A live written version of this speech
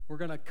We're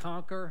going to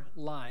conquer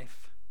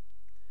life.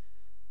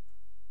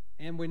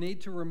 And we need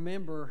to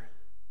remember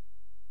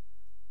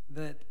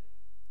that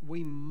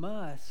we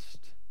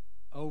must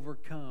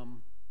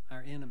overcome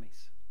our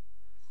enemies.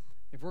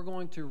 If we're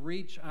going to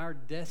reach our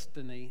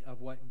destiny of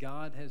what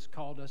God has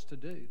called us to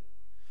do,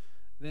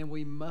 then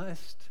we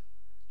must,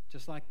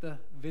 just like the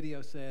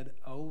video said,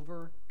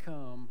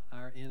 overcome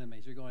our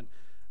enemies. You're going,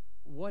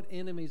 what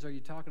enemies are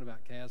you talking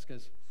about, Kaz?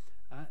 Because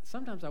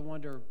sometimes I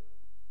wonder,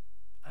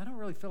 I don't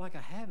really feel like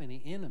I have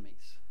any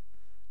enemies.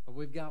 But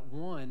we've got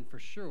one for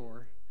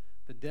sure.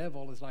 The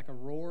devil is like a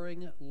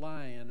roaring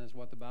lion, is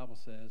what the Bible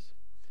says,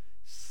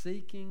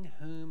 seeking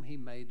whom he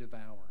may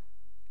devour.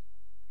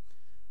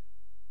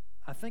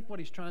 I think what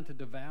he's trying to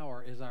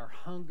devour is our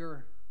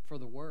hunger for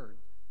the Word.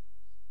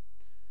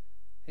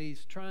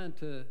 He's trying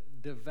to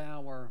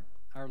devour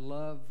our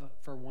love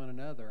for one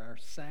another, our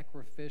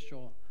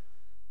sacrificial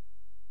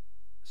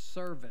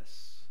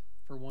service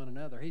for one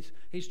another.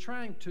 He's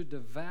trying to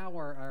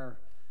devour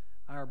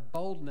our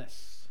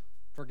boldness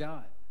for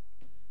God.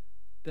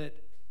 That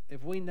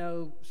if we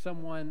know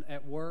someone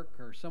at work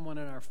or someone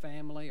in our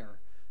family or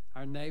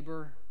our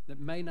neighbor that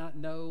may not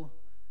know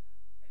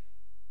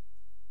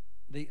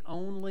the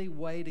only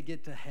way to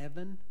get to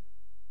heaven,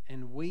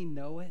 and we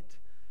know it,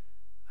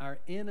 our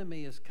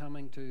enemy is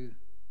coming to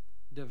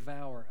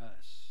devour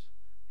us.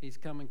 He's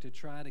coming to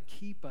try to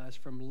keep us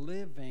from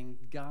living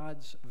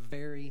God's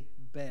very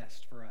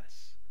best for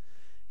us.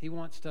 He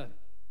wants to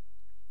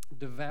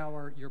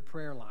devour your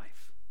prayer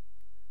life,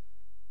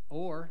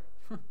 or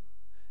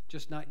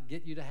just not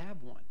get you to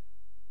have one.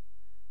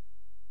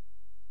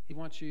 He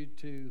wants you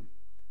to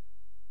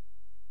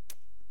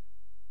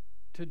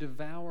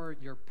devour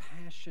your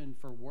passion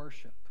for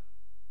worship,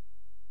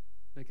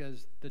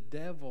 because the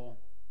devil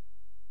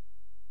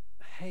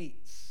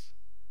hates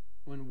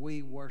when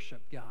we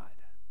worship God.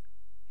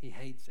 He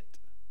hates it.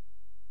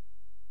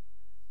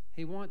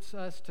 He wants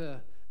us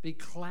to be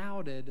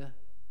clouded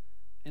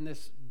in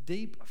this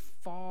deep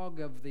fog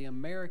of the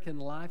American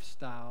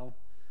lifestyle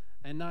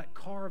and not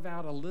carve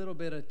out a little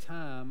bit of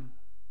time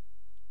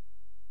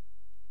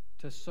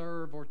to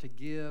serve or to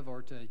give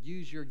or to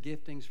use your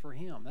giftings for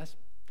Him.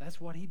 That's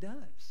what he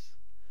does.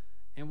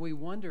 And we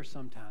wonder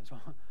sometimes,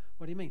 well,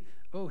 what do you mean?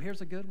 Oh,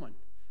 here's a good one.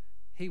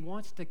 He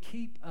wants to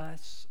keep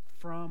us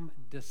from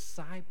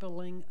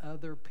discipling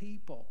other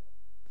people.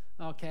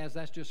 Oh, Kaz,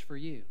 that's just for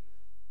you.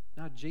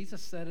 Now,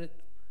 Jesus said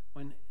it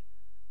when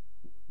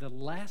the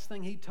last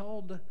thing he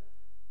told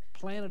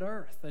planet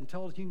Earth and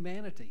told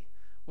humanity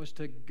was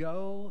to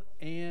go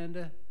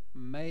and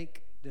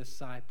make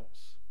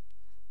disciples,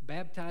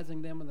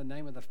 baptizing them in the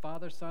name of the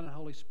Father, Son, and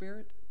Holy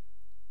Spirit,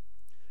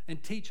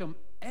 and teach them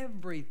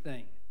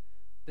everything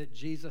that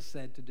Jesus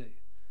said to do.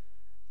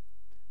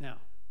 Now,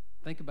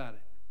 think about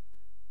it.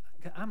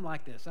 I'm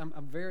like this. I'm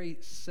very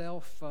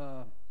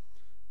self-aware.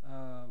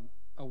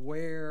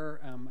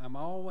 I'm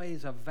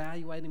always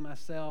evaluating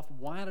myself.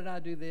 Why did I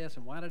do this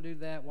and why did I do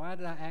that? Why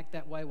did I act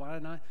that way? Why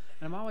did I not?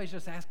 And I'm always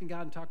just asking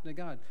God and talking to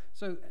God.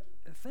 So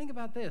think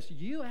about this.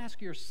 You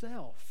ask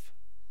yourself,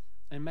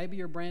 and maybe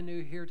you're brand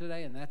new here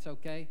today, and that's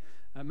okay.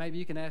 Maybe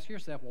you can ask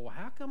yourself, well,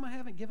 how come I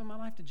haven't given my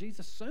life to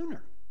Jesus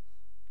sooner?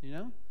 You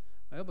know?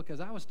 Well, because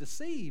I was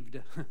deceived.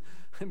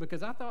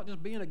 Because I thought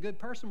just being a good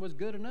person was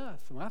good enough.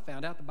 Well, I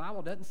found out the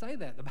Bible doesn't say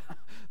that.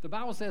 The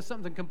Bible says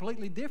something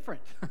completely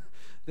different.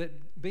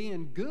 That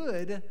being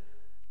good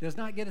does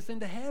not get us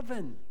into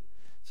heaven.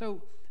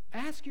 So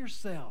ask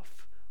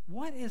yourself,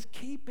 what is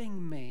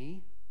keeping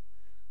me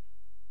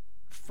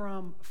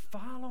from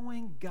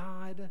following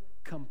God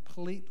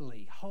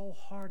completely,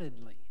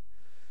 wholeheartedly,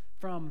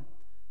 from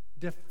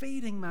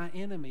defeating my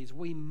enemies?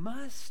 We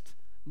must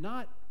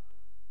not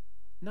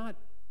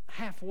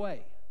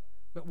halfway,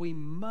 but we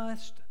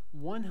must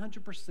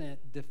 100%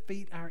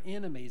 defeat our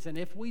enemies. And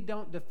if we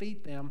don't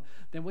defeat them,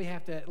 then we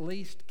have to at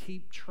least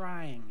keep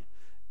trying.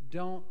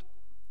 Don't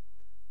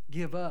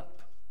give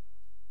up.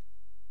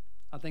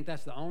 I think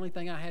that's the only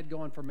thing I had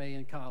going for me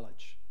in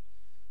college,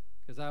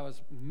 because I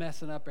was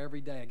messing up every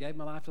day. I gave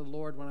my life to the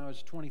Lord when I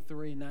was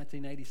 23 in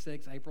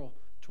 1986, April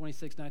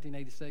 26,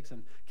 1986,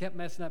 and kept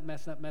messing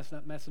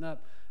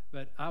up.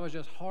 But I was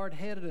just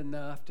hard-headed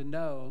enough to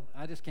know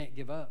I just can't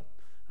give up.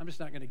 I'm just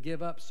not going to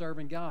give up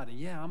serving God. And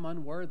yeah, I'm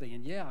unworthy.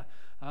 And yeah,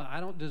 I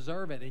don't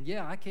deserve it. And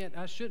yeah,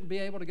 I shouldn't be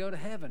able to go to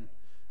heaven.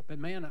 But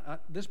man,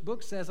 this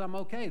book says I'm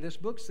okay. This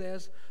book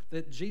says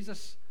that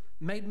Jesus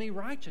made me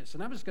righteous.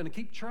 And I'm just going to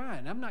keep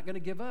trying. I'm not going to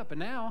give up. And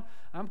now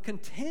I'm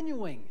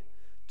continuing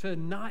to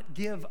not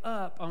give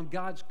up on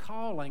God's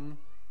calling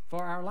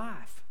for our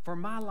life, for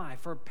my life,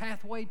 for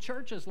Pathway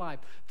Church's life,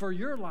 for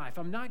your life.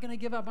 I'm not going to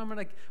give up.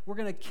 We're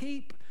going to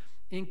keep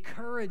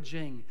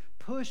encouraging,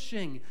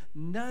 pushing,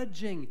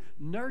 nudging,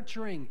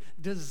 nurturing,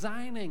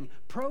 designing,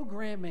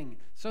 programming,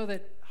 so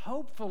that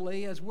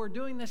hopefully as we're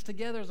doing this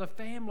together as a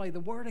family,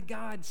 the Word of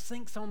God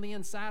sinks on the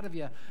inside of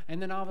you,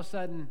 and then all of a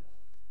sudden,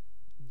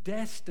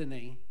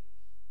 destiny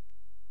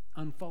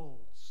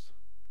unfolds.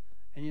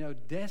 And you know,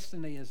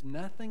 destiny is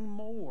nothing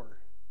more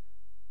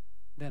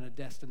than a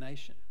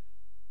destination.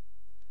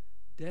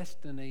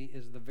 destiny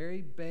is the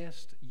very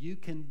best you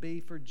can be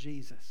for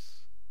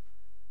Jesus,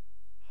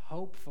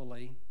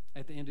 hopefully,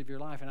 at the end of your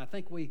life. And I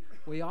think we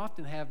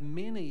often have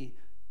many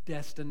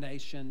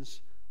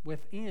destinations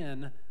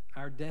within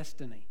our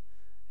destiny.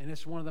 And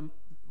it's one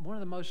of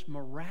the most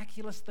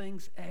miraculous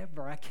things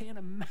ever. I can't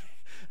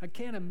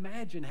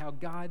imagine how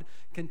God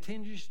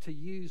continues to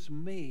use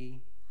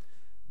me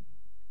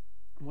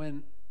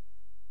when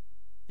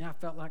I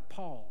felt like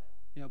Paul.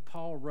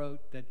 Paul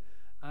wrote that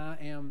I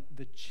am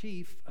the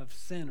chief of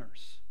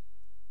sinners.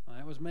 Well,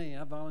 that was me.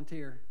 I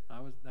volunteer.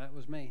 That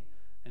was me.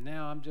 And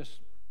now I'm just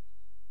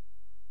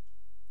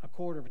a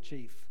quarter of a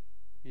chief,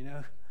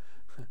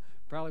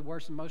 Probably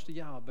worse than most of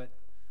y'all, but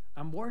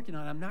I'm working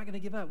on it. I'm not going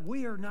to give up.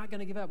 We are not going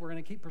to give up. We're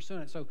going to keep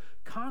pursuing it. So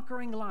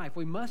conquering life,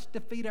 we must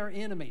defeat our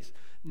enemies.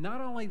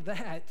 Not only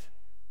that,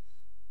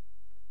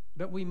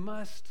 but we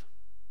must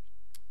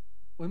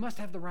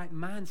have the right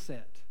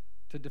mindset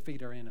to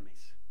defeat our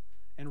enemies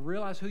and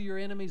realize who your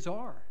enemies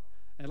are.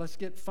 And let's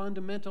get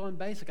fundamental and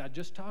basic. I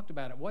just talked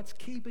about it. What's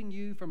keeping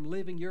you from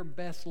living your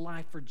best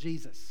life for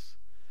Jesus?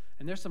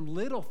 And there's some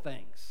little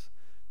things.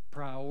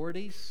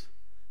 Priorities,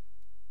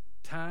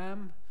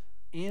 time,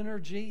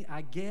 energy.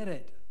 I get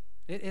it.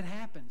 It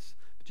happens.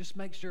 But just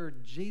make sure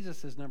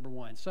Jesus is number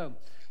one. So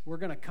we're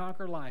going to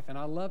conquer life. And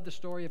I love the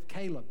story of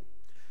Caleb.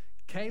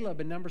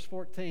 Caleb in Numbers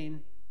 14,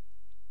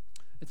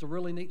 it's a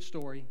really neat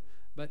story.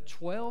 But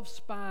 12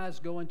 spies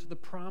go into the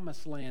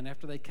promised land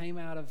after they came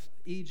out of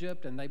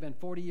Egypt, and they've been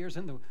 40 years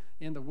in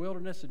the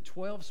wilderness, and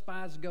 12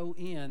 spies go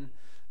in.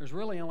 There's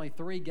really only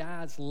 3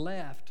 guys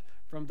left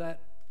from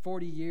that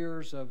 40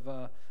 years of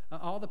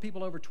all the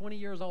people over 20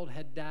 years old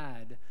had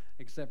died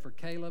except for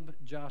Caleb,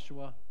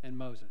 Joshua, and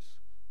Moses.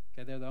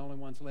 Okay, they're the only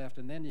ones left.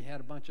 And then you had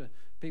a bunch of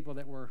people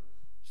that were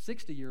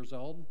 60 years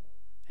old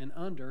and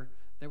under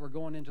that were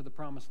going into the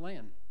promised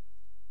land.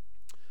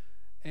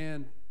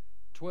 And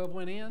 12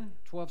 went in,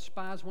 12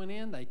 spies went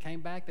in. They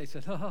came back. They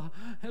said, oh,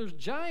 there's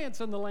giants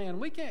in the land.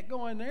 We can't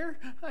go in there.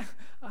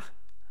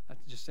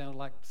 That just sounded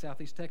like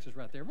Southeast Texas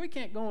right there. We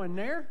can't go in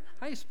there.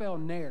 How you spell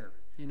nair,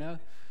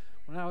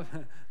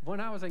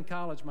 When I was in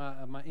college,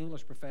 my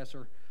English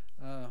professor,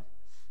 I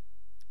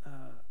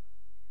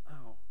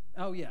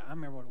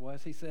remember what it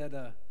was. He said,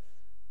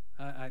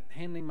 I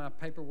handed him my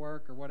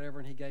paperwork or whatever,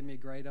 and he gave me a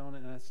grade on it.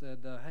 And I said,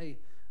 hey,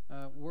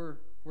 we're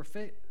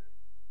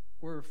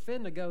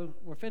finna go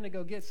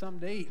get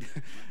something to eat.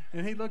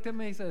 And he looked at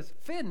me. He says,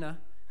 "Fidna?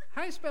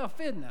 How you spell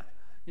fidna?"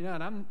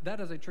 And that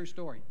is a true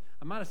story.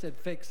 I might have said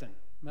fixin',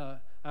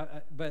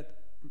 but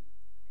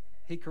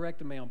he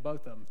corrected me on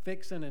both of them,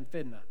 fixin' and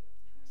fidna.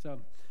 So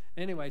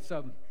anyway,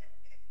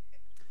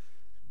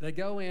 they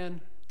go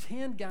in.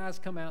 10 guys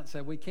come out and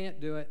said, we can't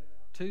do it.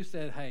 2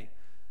 said, hey,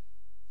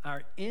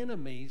 our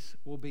enemies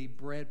will be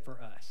bread for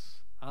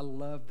us. I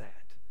love that.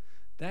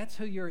 That's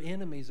who your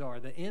enemies are.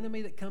 The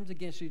enemy that comes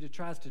against you that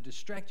tries to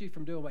distract you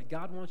from doing what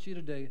God wants you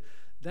to do,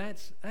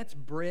 that's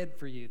bread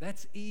for you.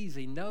 That's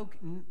easy. No,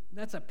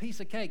 that's a piece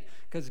of cake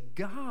because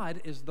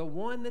God is the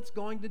one that's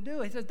going to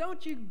do it. He says,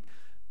 don't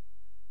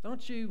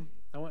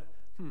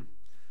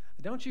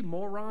you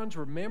morons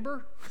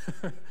remember?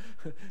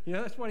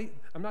 That's what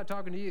I'm not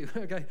talking to you,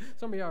 okay?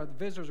 Some of y'all, the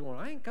visitors are going,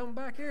 I ain't coming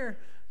back here,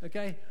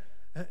 okay?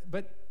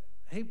 But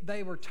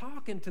they were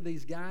talking to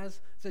these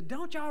guys, said,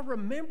 don't y'all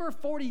remember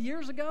 40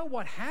 years ago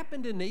what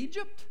happened in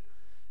Egypt?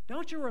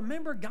 Don't you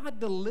remember God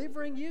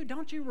delivering you?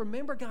 Don't you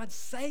remember God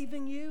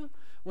saving you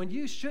when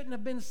you shouldn't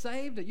have been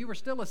saved, that you were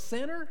still a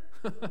sinner?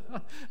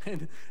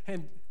 and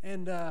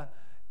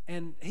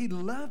he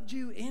loved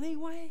you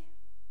anyway?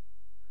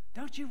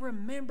 Don't you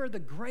remember the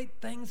great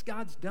things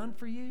God's done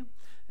for you?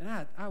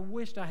 And I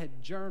wished I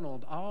had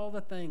journaled all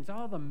the things,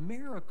 all the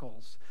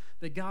miracles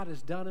that God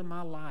has done in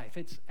my life.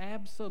 It's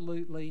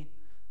absolutely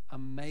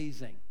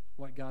amazing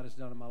what God has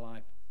done in my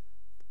life.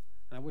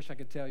 And I wish I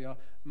could tell y'all,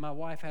 my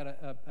wife had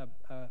a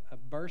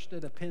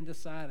bursted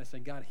appendicitis,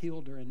 and God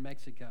healed her in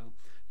Mexico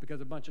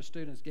because a bunch of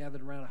students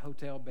gathered around a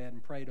hotel bed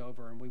and prayed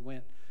over her, and we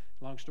went,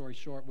 long story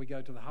short, we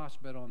go to the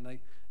hospital,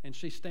 and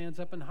she stands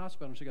up in the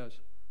hospital, and she goes,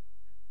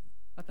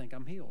 I think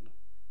I'm healed.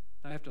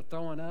 After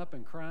throwing up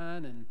and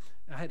crying, and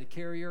I had to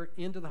carry her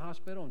into the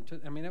hospital.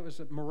 It was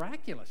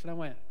miraculous. And I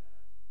went,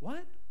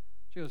 what?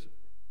 She goes,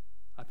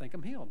 I think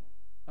I'm healed.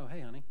 Oh,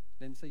 hey, honey,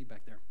 didn't see you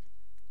back there.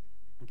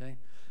 Okay?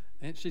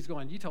 And she's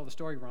going, you told the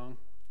story wrong.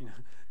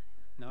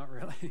 Not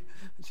really.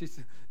 She's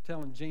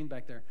telling Gene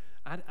back there.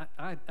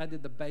 I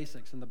did the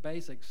basics, and the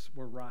basics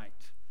were right.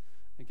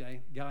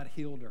 Okay? God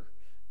healed her.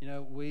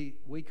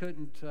 We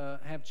couldn't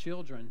have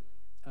children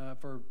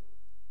for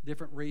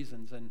different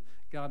reasons, and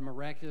God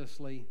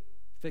miraculously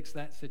fixed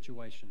that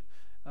situation.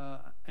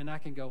 And I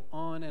can go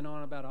on and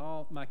on about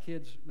all my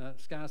kids.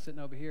 Sky's sitting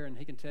over here, and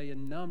he can tell you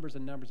numbers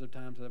and numbers of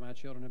times that my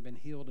children have been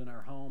healed in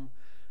our home.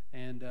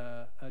 And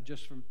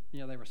just from,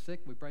 they were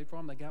sick, we prayed for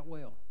them, they got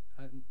well.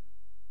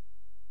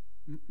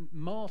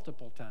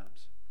 Multiple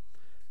times.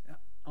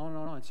 On and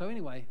on. So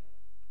anyway,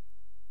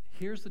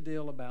 here's the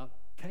deal about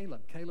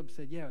Caleb. Caleb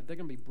said, yeah, they're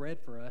going to be bread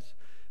for us,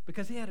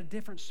 because he had a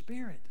different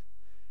spirit.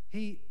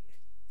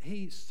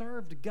 he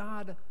served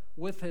God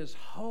with his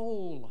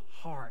whole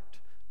heart,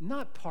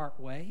 not part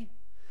way.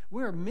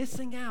 We're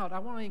missing out. I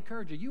want to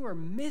encourage you. You are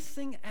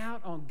missing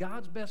out on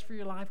God's best for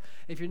your life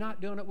if you're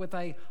not doing it with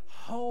a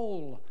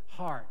whole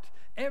heart.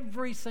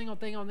 Every single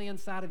thing on the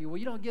inside of you. Well,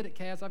 you don't get it,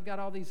 Kaz. I've got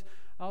all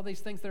these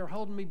things that are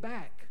holding me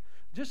back.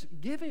 Just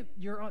give it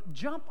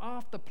jump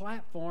off the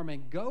platform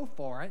and go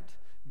for it.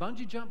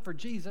 Bungee jump for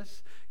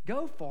Jesus.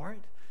 Go for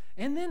it.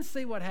 And then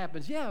see what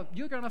happens. Yeah,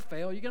 you're going to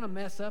fail. You're going to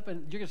mess up,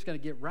 and you're just going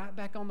to get right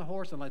back on the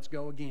horse and let's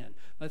go again.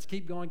 Let's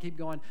keep going, keep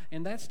going.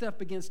 And that stuff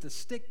begins to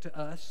stick to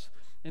us.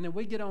 And then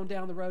we get on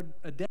down the road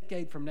a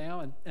decade from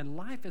now, and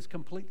life is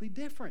completely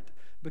different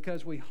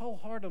because we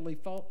wholeheartedly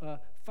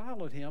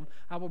followed him.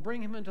 I will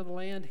bring him into the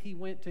land he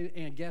went to,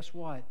 and guess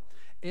what?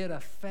 It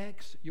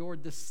affects your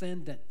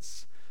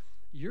descendants.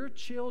 Your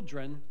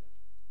children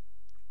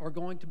are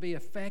going to be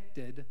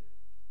affected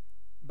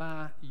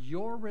by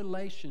your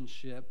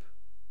relationship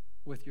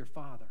with your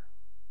Father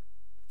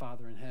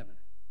in heaven.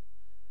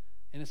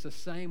 And it's the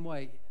same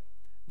way.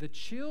 The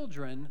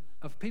children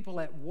of people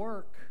at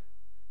work,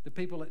 the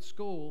people at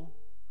school,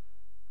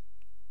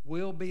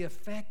 will be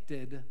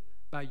affected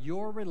by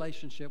your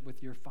relationship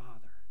with your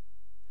Father.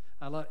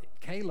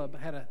 Caleb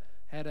had a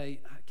I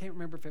can't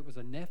remember if it was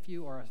a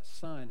nephew or a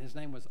son. His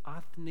name was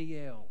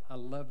Othniel. I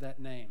love that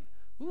name.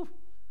 Woo,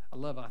 I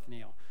love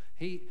Othniel.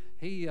 He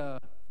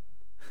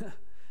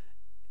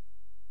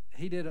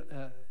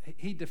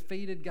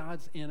defeated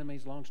God's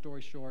enemies, long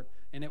story short,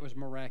 and it was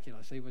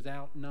miraculous. He was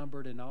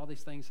outnumbered, and all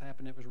these things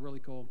happened. It was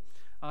really cool.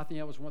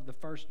 Othniel was one of the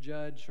first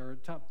judge, or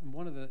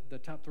one of the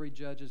top 3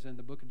 judges in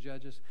the book of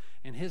Judges,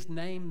 and his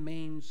name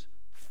means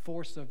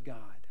force of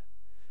God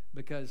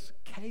because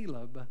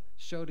Caleb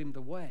showed him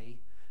the way,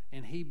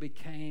 and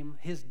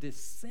his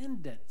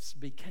descendants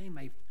became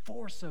a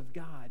force of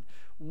God.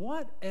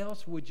 What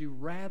else would you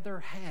rather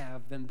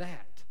have than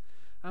that?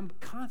 I'm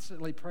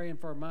constantly praying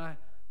for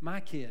my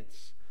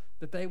kids,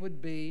 that they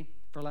would be,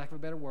 for lack of a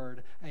better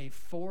word, a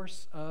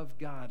force of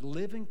God,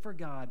 living for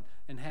God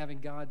and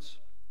having God's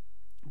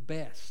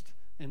best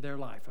in their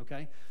life,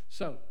 okay?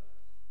 So,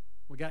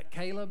 we got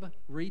Caleb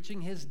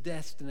reaching his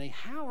destiny.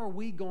 How are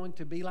we going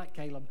to be like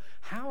Caleb?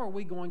 How are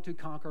we going to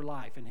conquer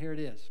life? And here it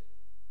is.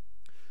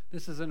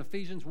 This is in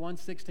Ephesians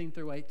 1:16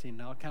 through 18.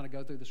 Now, I'll kind of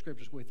go through the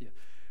scriptures with you.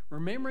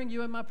 Remembering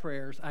you in my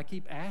prayers, I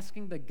keep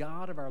asking the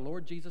God of our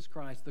Lord Jesus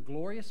Christ, the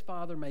glorious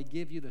Father, may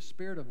give you the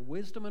spirit of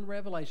wisdom and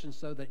revelation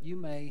so that you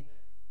may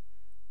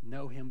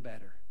know him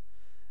better.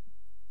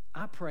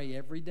 I pray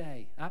every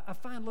day. I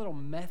find little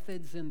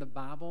methods in the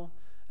Bible,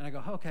 and I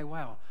go, okay,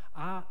 wow.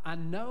 I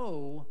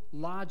know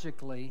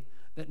logically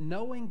that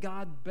knowing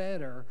God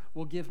better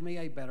will give me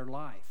a better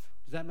life.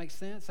 Does that make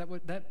sense?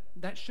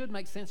 That should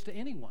make sense to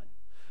anyone.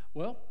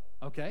 Well,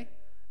 okay.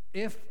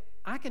 If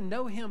I can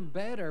know him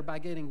better by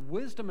getting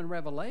wisdom and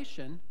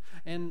revelation,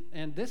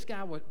 and this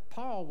guy,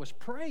 Paul, was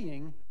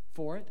praying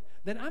for it,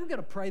 then I'm going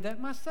to pray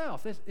that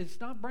myself. It's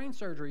not brain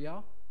surgery,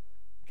 y'all.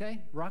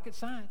 Okay? Rocket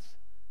science.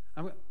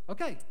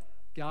 Okay,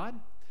 God,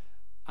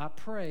 I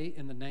pray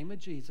in the name of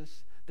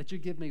Jesus that you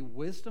give me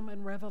wisdom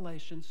and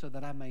revelation so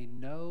that I may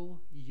know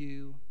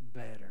you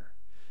better.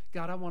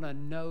 God, I want to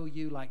know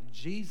you like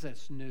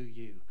Jesus knew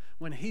you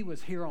when he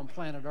was here on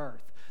planet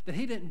Earth, that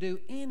he didn't do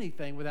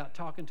anything without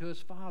talking to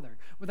his Father,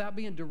 without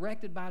being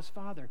directed by his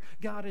Father.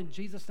 God, in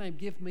Jesus' name,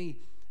 give me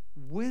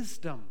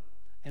wisdom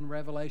and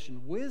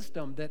revelation.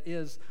 Wisdom that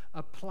is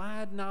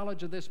applied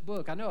knowledge of this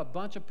book. I know a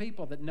bunch of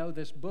people that know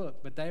this book,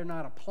 but they're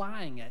not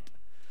applying it.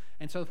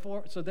 And so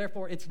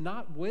therefore, it's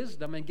not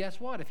wisdom. And guess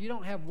what? If you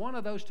don't have one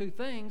of those two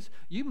things,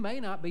 you may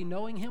not be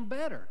knowing him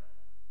better.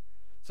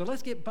 So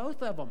let's get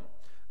both of them.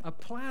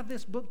 Apply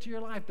this book to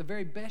your life the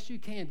very best you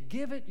can.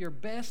 Give it your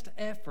best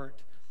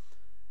effort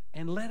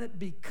and let it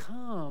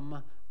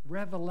become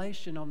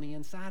revelation on the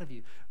inside of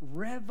you.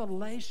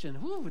 Revelation,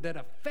 that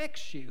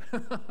affects you.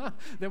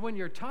 That when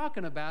you're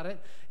talking about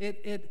it,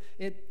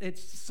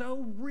 it's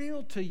so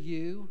real to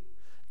you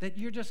that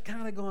you're just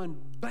kind of going,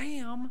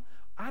 bam,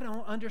 I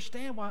don't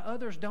understand why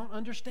others don't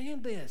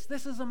understand this.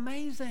 This is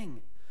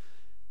amazing.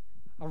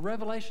 A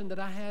revelation that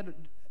I had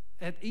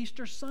at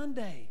Easter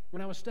Sunday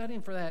when I was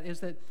studying for that is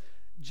that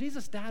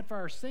Jesus died for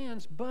our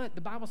sins, but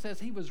the Bible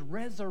says he was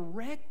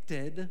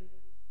resurrected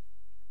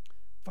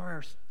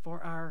for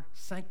our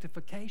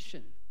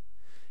sanctification.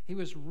 He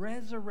was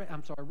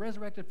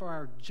resurrected for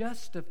our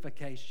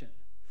justification.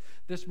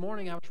 This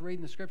morning I was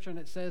reading the scripture and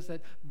it says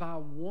that by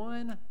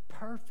one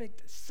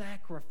perfect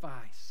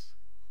sacrifice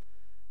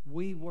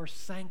we were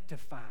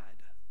sanctified.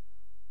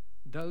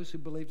 Those who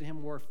believed in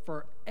him were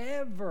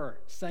forever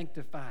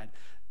sanctified.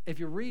 If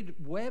you read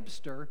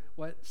Webster,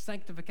 what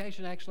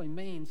sanctification actually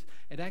means,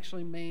 it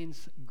actually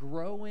means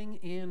growing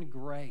in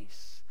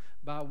grace.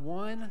 By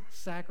one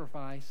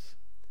sacrifice,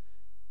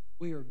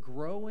 we are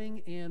growing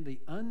in the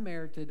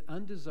unmerited,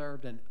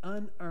 undeserved, and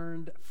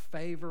unearned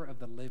favor of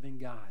the living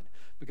God.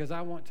 Because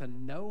I want to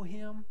know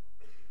him,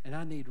 and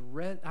I need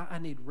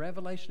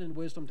revelation and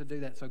wisdom to do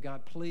that. So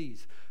God,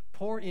 please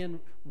pour in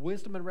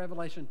wisdom and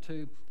revelation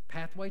to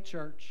Pathway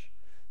Church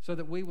so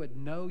that we would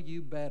know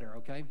you better,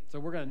 okay? So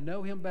we're going to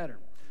know him better.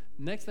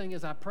 Next thing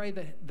is I pray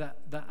that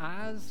the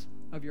eyes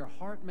of your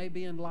heart may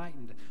be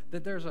enlightened,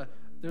 that there's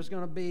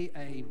going to be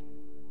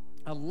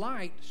a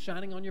light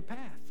shining on your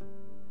path,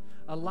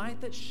 a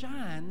light that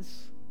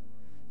shines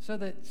so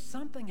that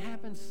something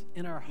happens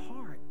in our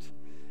heart.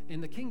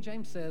 And the King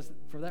James says,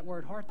 for that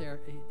word heart there,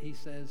 he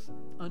says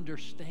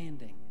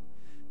understanding,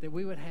 that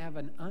we would have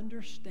an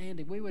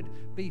understanding. We would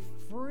be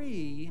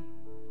free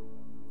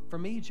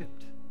from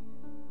Egypt,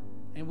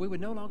 and we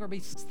would no longer be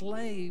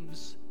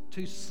slaves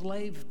to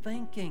slave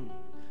thinking,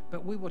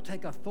 but we will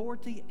take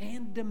authority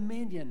and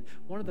dominion.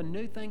 One of the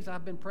new things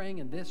I've been praying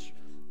in this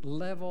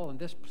level and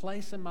this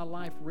place in my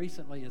life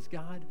recently is,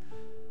 God,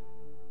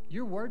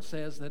 your word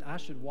says that I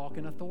should walk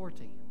in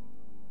authority,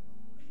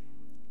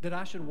 that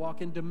I should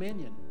walk in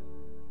dominion.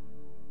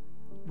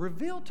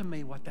 Reveal to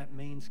me what that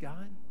means,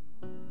 God,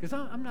 because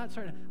I'm not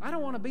certain. I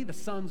don't want to be the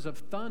sons of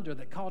thunder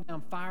that call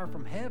down fire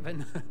from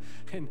heaven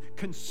and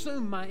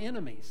consume my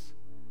enemies.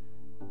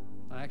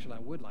 Actually, I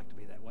would like to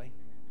be that way,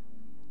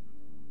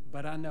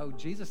 but I know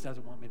Jesus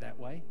doesn't want me that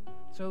way.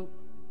 So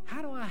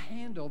how do I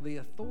handle the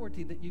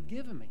authority that you've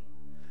given me?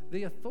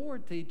 The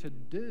authority to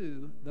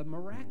do the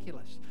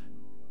miraculous.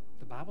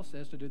 The Bible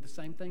says to do the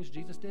same things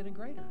Jesus did and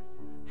greater.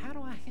 How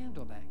do I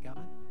handle that,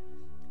 God?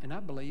 And I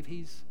believe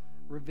he's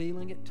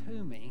revealing it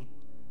to me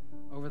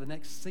over the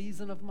next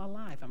season of my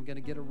life. I'm going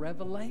to get a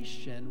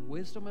revelation,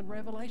 wisdom and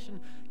revelation.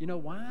 You know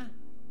why?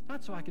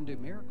 Not so I can do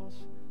miracles,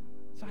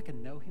 so I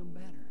can know him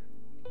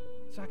better,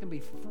 so I can be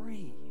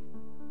free.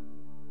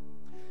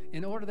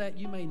 In order that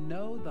you may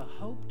know the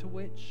hope to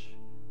which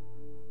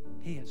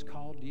he has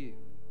called you.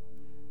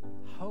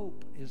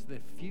 Hope is the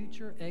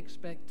future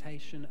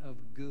expectation of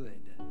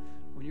good.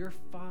 When you're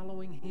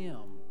following him,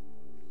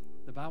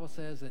 the Bible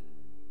says that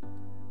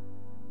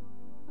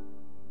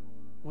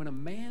when a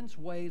man's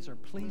ways are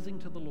pleasing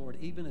to the Lord,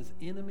 even his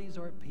enemies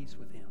are at peace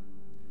with him.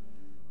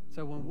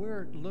 So when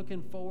we're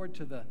looking forward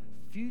to the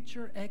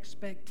future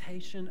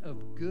expectation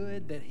of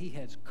good that he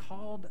has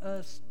called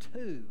us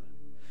to,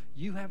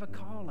 you have a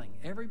calling.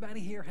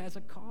 Everybody here has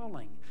a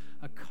calling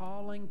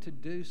to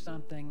do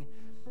something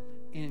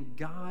in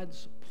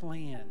God's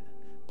plan.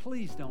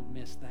 Please don't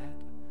miss that.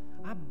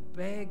 I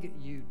beg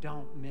you,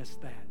 don't miss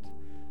that,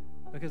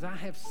 because I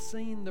have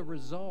seen the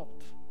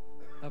result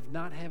of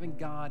not having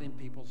God in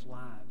people's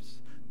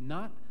lives.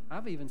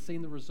 I've even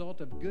seen the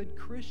result of good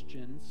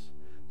Christians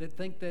that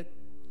think that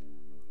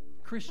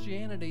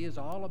Christianity is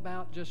all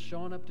about just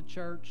showing up to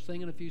church,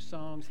 singing a few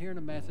songs, hearing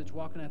a message,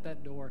 walking out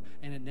that door,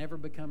 and it never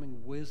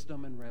becoming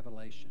wisdom and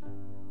revelation.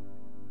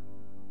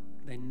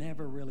 They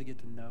never really get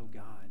to know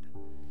God.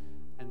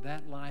 And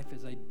that life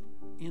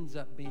ends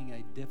up being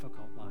a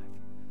difficult life.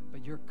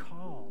 But you're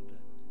called.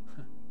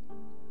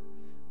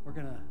 We're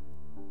going to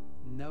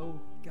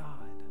know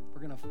God.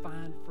 We're going to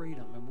find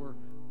freedom, and we're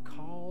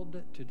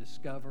called to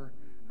discover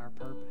our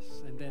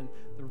purpose. And then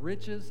the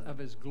riches of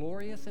his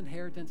glorious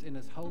inheritance in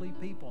his holy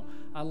people.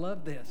 I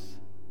love this.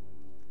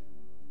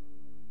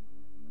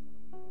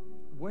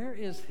 Where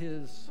is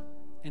his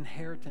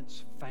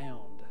inheritance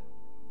found?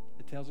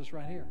 It tells us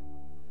right here.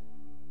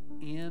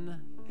 In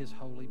his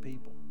holy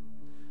people.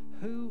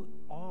 Who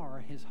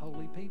are his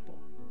holy people?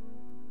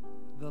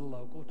 The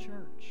local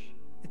church.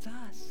 It's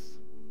us.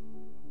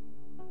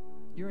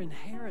 Your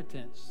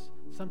inheritance,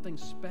 something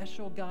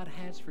special God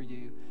has for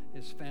you,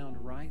 is found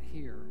right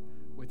here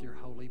with your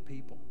holy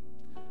people,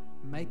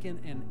 making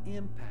an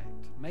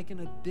impact, making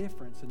a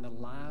difference in the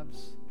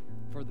lives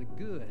for the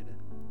good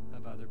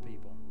of other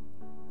people.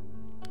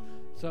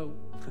 So,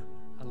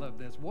 I love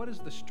this. What is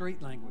the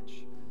street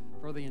language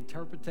for the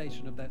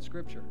interpretation of that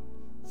scripture?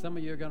 Some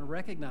of you are going to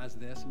recognize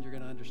this and you're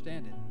going to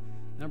understand it.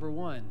 Number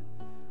one,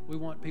 we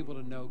want people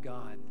to know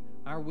God.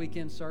 Our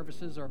weekend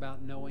services are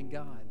about knowing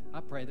God. I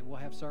pray that we'll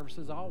have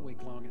services all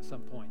week long at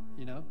some point,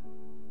 you know.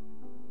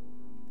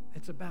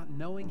 It's about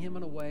knowing him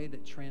in a way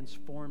that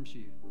transforms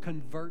you,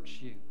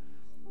 converts you,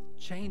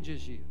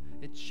 changes you.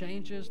 It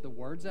changes the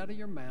words out of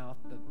your mouth,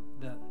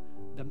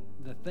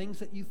 the things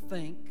that you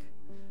think.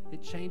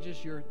 It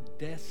changes your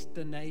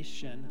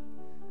destination.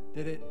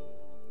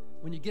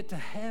 When you get to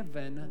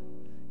heaven,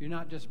 you're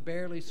not just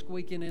barely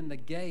squeaking in the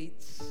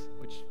gates,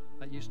 which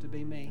that used to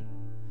be me.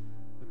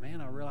 But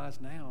man, I realize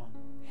now,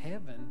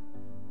 heaven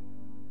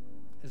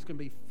is going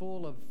to be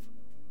full of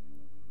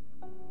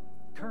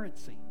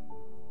currency.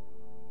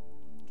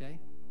 Okay?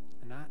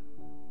 And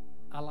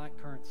I like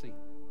currency.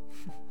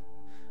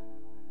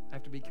 I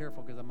have to be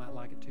careful because I might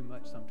like it too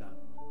much sometime.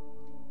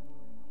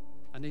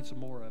 I need some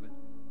more of it.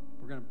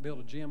 We're going to build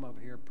a gym over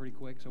here pretty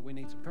quick, so we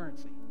need some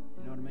currency.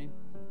 You know what I mean?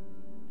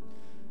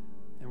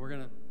 And we're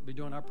going to be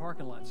doing our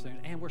parking lot soon.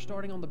 And we're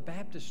starting on the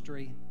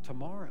baptistry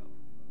tomorrow.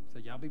 So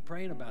y'all be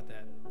praying about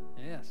that.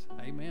 Yes,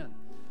 amen.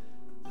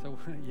 So,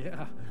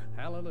 yeah,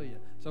 hallelujah.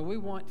 So we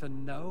want to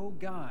know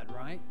God,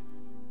 right?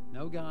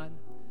 Know God.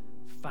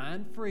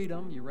 Find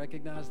freedom. You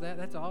recognize that?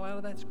 That's all out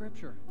of that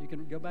scripture. You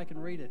can go back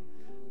and read it.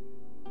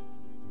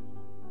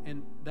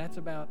 And that's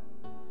about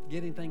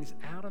getting things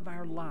out of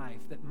our life,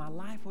 that my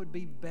life would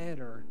be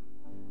better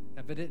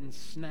if I didn't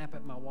snap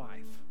at my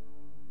wife,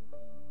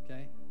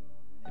 okay?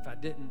 If I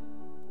didn't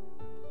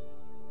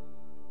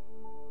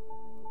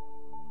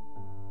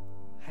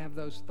have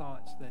those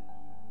thoughts that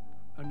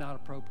are not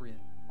appropriate,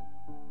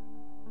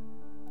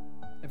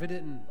 if I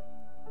didn't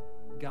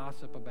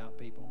gossip about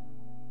people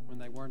when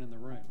they weren't in the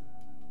room.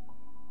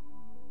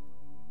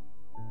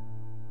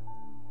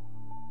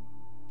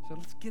 So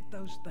let's get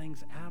those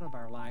things out of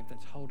our life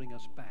that's holding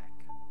us back.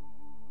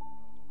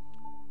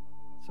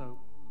 So,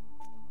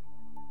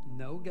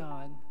 know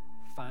God,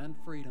 find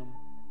freedom,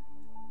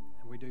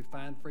 and we do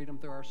find freedom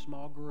through our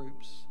small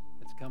groups.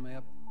 It's coming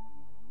up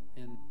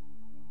in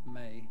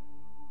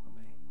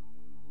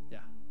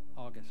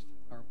August,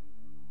 or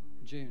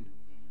June.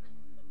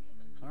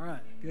 All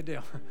right, good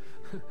deal.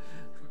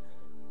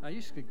 I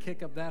used to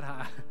kick up that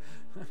high.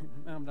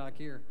 I'm not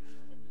here.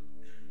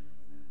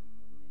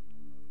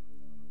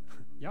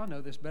 Y'all know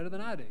this better than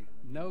I do.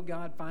 Know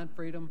God, find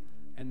freedom,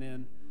 and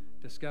then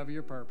discover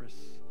your purpose.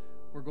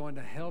 We're going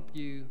to help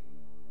you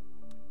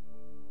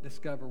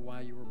discover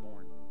why you were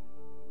born.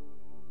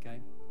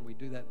 Okay? And we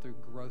do that through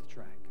Growth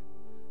Track.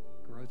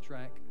 Growth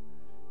Track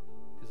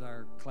is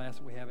our class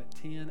that we have at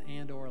 10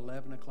 and or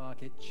 11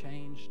 o'clock. It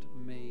changed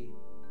me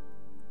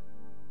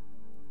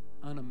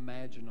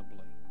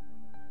unimaginably.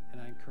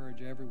 And I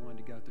encourage everyone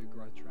to go through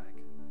Growth Track.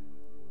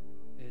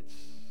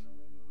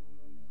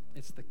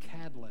 It's the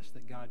catalyst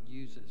that God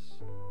uses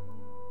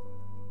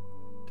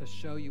to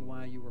show you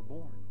why you were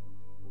born.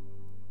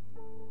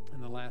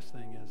 And the last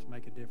thing is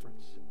make a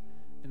difference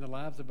in the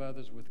lives of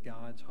others with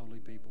God's holy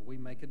people. We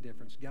make a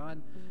difference.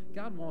 God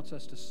wants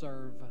us to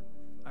serve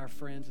our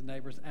friends and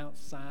neighbors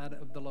outside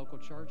of the local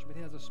church, but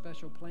He has a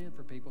special plan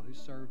for people who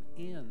serve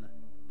in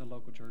the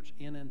local church,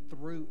 in and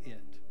through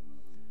it.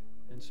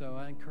 And so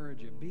I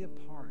encourage you, be a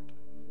part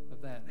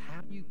of that. How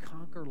do you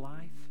conquer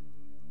life?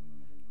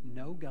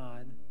 Know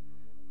God,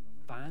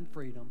 find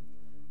freedom,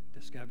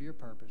 discover your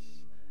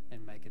purpose,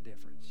 and make a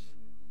difference.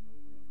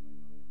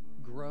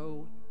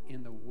 Grow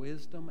in the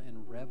wisdom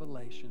and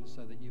revelation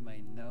so that you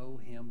may know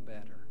Him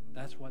better.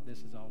 That's what this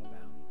is all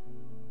about.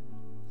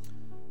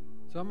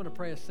 So I'm going to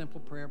pray a simple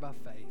prayer by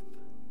faith.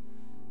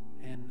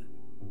 And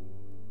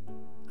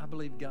I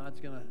believe God's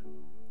going to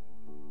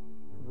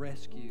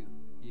rescue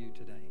you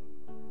today.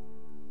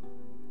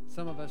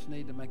 Some of us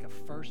need to make a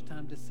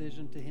first-time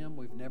decision to Him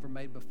we've never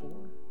made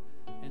before.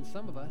 And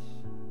some of us,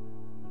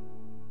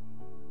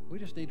 we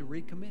just need to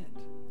recommit.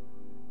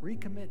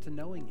 Recommit to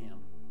knowing Him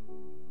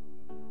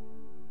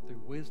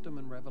through wisdom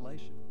and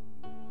revelation.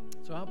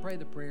 So I'll pray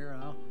the prayer,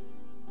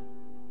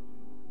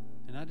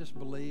 and I just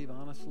believe,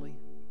 honestly,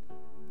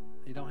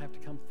 you don't have to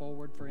come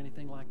forward for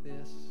anything like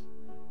this,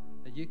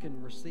 that you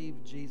can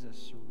receive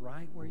Jesus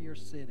right where you're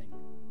sitting.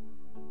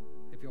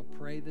 If you'll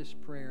pray this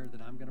prayer that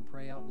I'm going to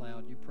pray out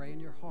loud, you pray in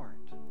your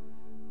heart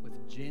with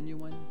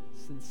genuine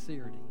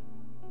sincerity.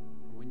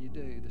 And when you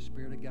do, the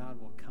Spirit of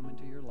God will come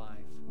into your life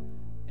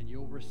and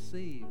you'll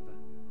receive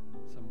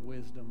some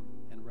wisdom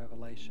and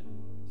revelation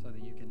so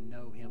that you can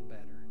know Him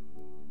better.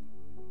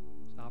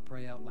 So I'll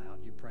pray out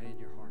loud. You pray in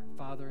your heart.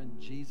 Father, in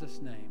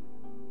Jesus' name,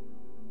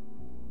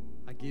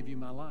 I give you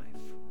my life.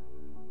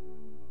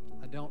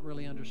 I don't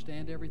really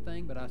understand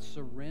everything, but I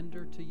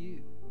surrender to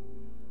you.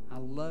 I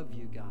love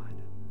you, God,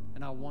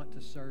 and I want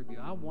to serve you.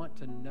 I want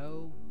to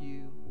know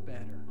you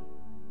better.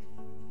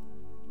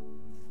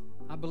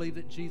 I believe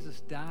that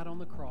Jesus died on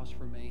the cross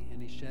for me,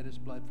 and He shed His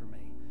blood for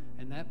me.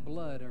 And that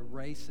blood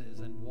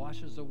erases and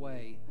washes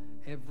away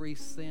every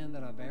sin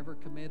that I've ever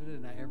committed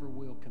and I ever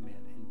will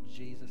commit. In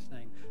Jesus'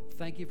 name.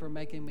 Thank you for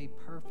making me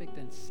perfect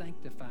and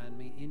sanctifying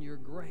me in your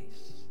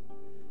grace.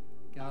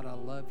 God, I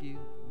love you,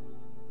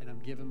 and I'm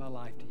giving my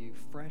life to you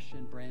fresh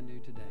and brand new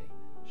today.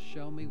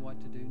 Show me what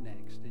to do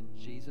next. In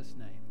Jesus'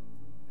 name,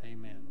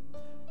 amen.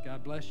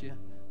 God bless you.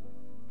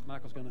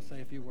 Michael's going to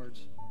say a few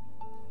words.